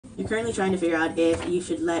You're currently trying to figure out if you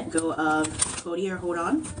should let go of Cody or hold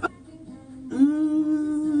on.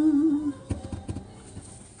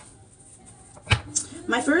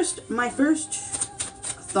 My first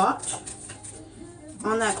thought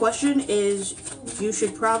on that question is you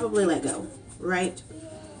should probably let go, right?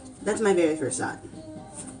 That's my very first thought.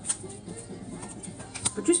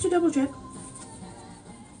 But just to double check,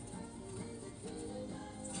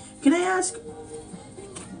 can I ask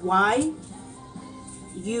why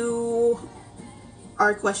you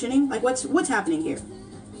are questioning? Like, what's happening here?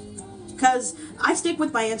 Because I stick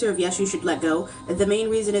with my answer of yes, you should let go. The main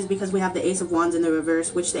reason is because we have the Ace of Wands in the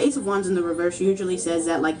reverse, which the Ace of Wands in the reverse usually says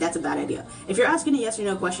that, like, that's a bad idea. If you're asking a yes or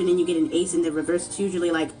no question and you get an Ace in the reverse, it's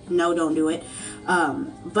usually like, no, don't do it.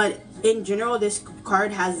 But in general, this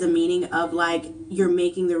card has the meaning of, like, you're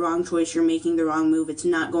making the wrong choice, you're making the wrong move. It's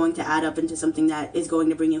not going to add up into something that is going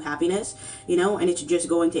to bring you happiness, you know, and it's just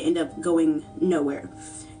going to end up going nowhere.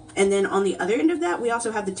 And then on the other end of that, we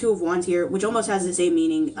also have the Two of Wands here, which almost has the same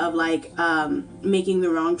meaning of, like, making the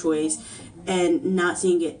wrong choice and not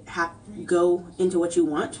seeing it go into what you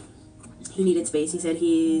want. He needed space. He said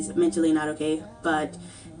he's mentally not okay, but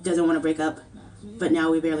doesn't want to break up. But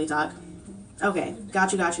now we barely talk. Okay,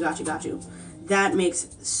 got you. That makes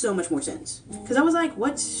so much more sense. Because I was like,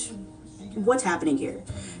 what's happening here?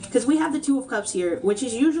 Because we have the Two of Cups here, which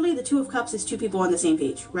is usually the Two of Cups is two people on the same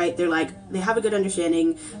page, right? They're like, they have a good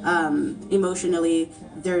understanding emotionally.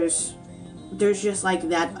 There's just like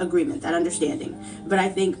that agreement, that understanding. But I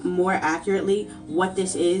think more accurately, what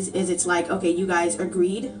this is it's like, okay, you guys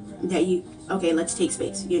agreed that okay, let's take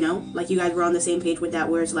space, you know? Like, you guys were on the same page with that,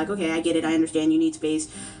 where it's like, okay, I get it, I understand you need space,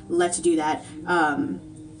 let's do that.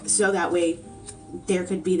 So that way there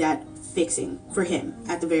could be that fixing for him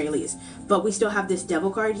at the very least. But we still have this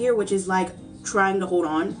Devil card here, which is like trying to hold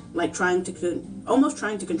on, like almost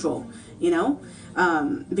trying to control, you know,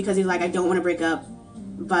 because he's like, I don't want to break up,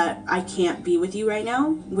 but I can't be with you right now,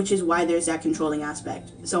 which is why there's that controlling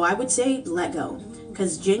aspect. So I would say let go,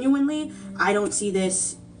 because genuinely I don't see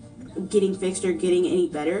this getting fixed or getting any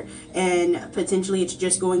better, and potentially it's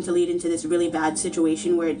just going to lead into this really bad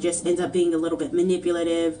situation where it just ends up being a little bit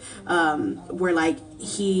manipulative, where like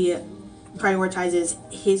he prioritizes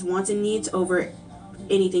his wants and needs over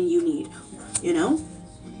anything you need, you know,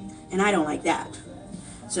 and I don't like that.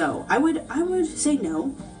 So I would say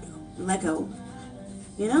no, let go,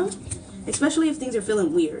 you know, especially if things are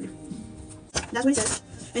feeling weird. That's what he says.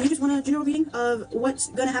 And you just want a general reading of what's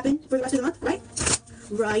gonna happen for the rest of the month, right?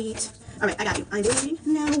 Right. All right, I got you. I'm doing reading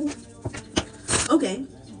now. Okay,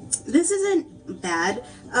 this isn't bad,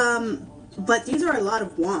 but these are a lot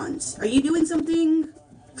of wands. Are you doing something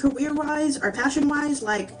career-wise or passion-wise,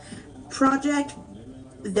 like project,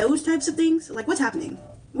 those types of things? Like, what's happening?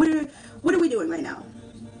 What are we doing right now?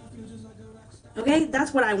 Okay,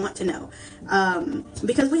 that's what I want to know,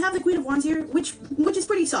 because we have the Queen of Wands here, which is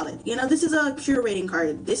pretty solid. You know, this is a curating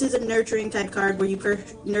card. This is a nurturing type card where you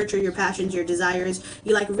nurture your passions, your desires.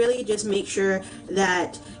 You like really just make sure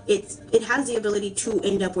that it has the ability to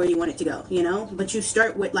end up where you want it to go. You know, but you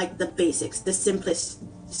start with like the basics, the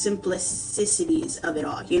simplicities of it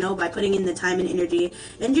all, you know, by putting in the time and energy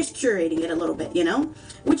and just curating it a little bit, you know,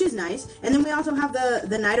 which is nice. And then we also have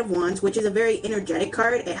the Knight of Wands, which is a very energetic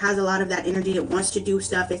card. It has a lot of that energy. It wants to do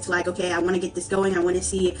stuff. It's like, okay, I want to get this going. I want to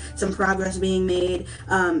see some progress being made.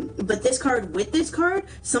 But this card, with this card,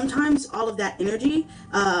 sometimes all of that energy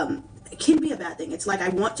can be a bad thing. It's like, I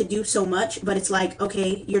want to do so much, but it's like,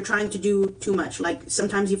 okay, you're trying to do too much. Like,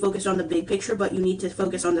 sometimes you focus on the big picture, but you need to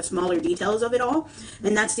focus on the smaller details of it all.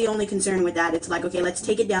 And that's the only concern with that. It's like, okay, let's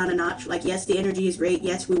take it down a notch. Like, yes, the energy is great.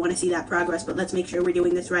 Yes, we want to see that progress, but let's make sure we're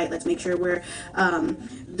doing this right. Let's make sure we're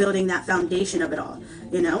building that foundation of it all,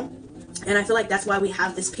 you know? And I feel like that's why we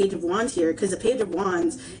have this Page of Wands here, because the Page of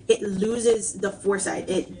Wands, it loses the foresight.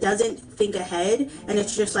 It doesn't think ahead, and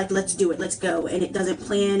it's just like, let's do it, let's go. And it doesn't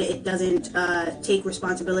plan, it doesn't take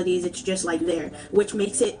responsibilities. It's just like there, which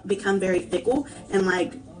makes it become very fickle, and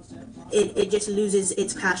like it just loses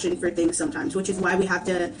its passion for things sometimes, which is why we have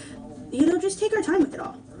to, you know, just take our time with it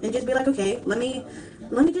all and just be like, okay, let me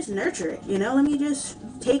just nurture it, you know, let me just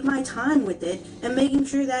take my time with it and making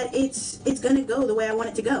sure that it's gonna go the way I want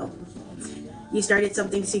it to go. You started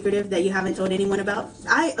something secretive that you haven't told anyone about.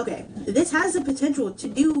 Okay, this has the potential to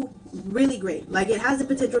do really great. Like, it has the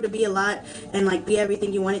potential to be a lot and like be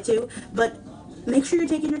everything you want it to, but make sure you're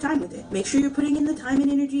taking your time with it. Make sure you're putting in the time and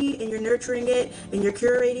energy, and you're nurturing it, and you're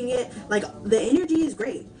curating it. Like, the energy is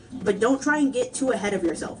great, but don't try and get too ahead of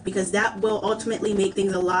yourself, because that will ultimately make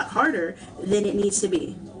things a lot harder than it needs to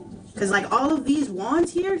be. Because like all of these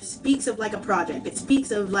wands here speaks of like a project. It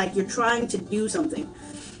speaks of like you're trying to do something.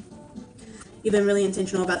 You've been really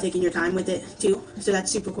intentional about taking your time with it too, so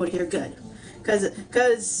that's super cool to hear. Good,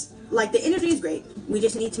 because like the energy is great. We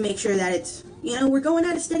just need to make sure that it's, you know, we're going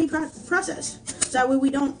at a steady process, so that way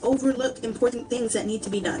we don't overlook important things that need to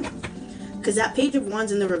be done. Because that Page of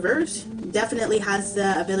Wands in the reverse definitely has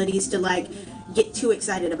the abilities to like get too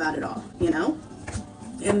excited about it all, you know,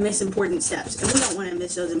 and miss important steps. And we don't want to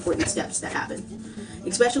miss those important steps that happen,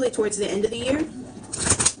 especially towards the end of the year.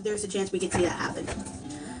 There's a chance we could see that happen.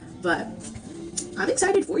 But I'm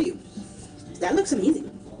excited for you. That looks amazing.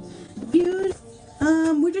 Dude,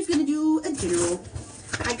 we're just gonna do a general.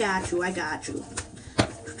 I got you.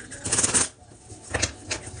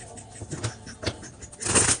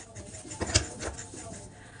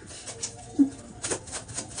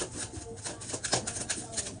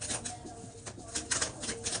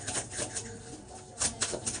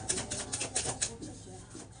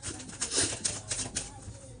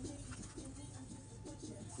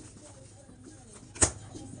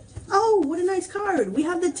 Oh, what a nice card. We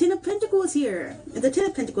have the Ten of Pentacles here. The Ten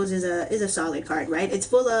of Pentacles is a solid card, right? It's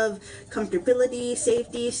full of comfortability,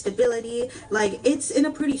 safety, stability. Like, it's in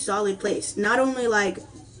a pretty solid place. Not only like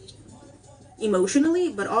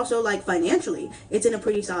emotionally, but also like financially. It's in a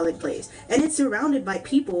pretty solid place. And it's surrounded by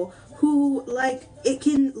people who like it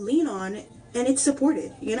can lean on, and it's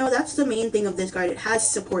supported. You know, that's the main thing of this card. It has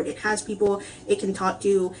support. It has people it can talk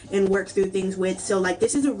to and work through things with. So like,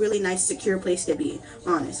 this is a really nice, secure place to be,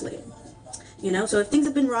 honestly. You know, so if things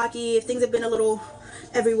have been rocky, if things have been a little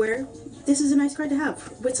everywhere, this is a nice card to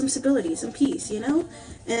have with some stability, some peace, you know,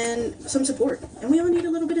 and some support. And we all need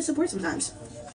a little bit of support sometimes.